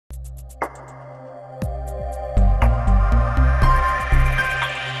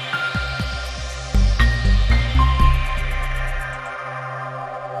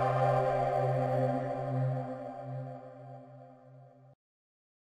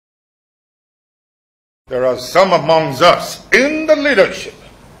There are some amongst us in the leadership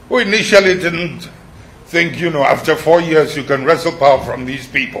who initially didn't think, after 4 years you can wrestle power from these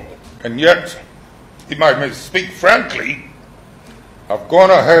people. And yet, if I may speak frankly, have gone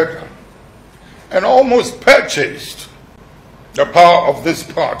ahead and almost purchased the power of this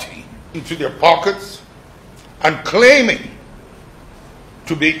party into their pockets and claiming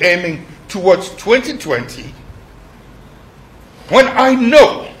to be aiming towards 2020, when I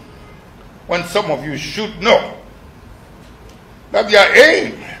know, when some of you should know, that their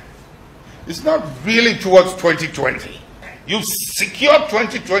aim is not really towards 2020. You secure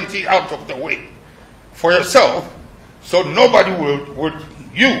 2020 out of the way for yourself, so nobody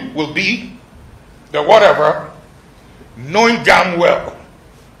will be the whatever, knowing damn well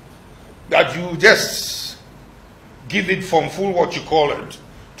that you just give it from full, what you call it,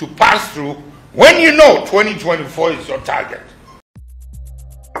 to pass through when you know 2024 is your target.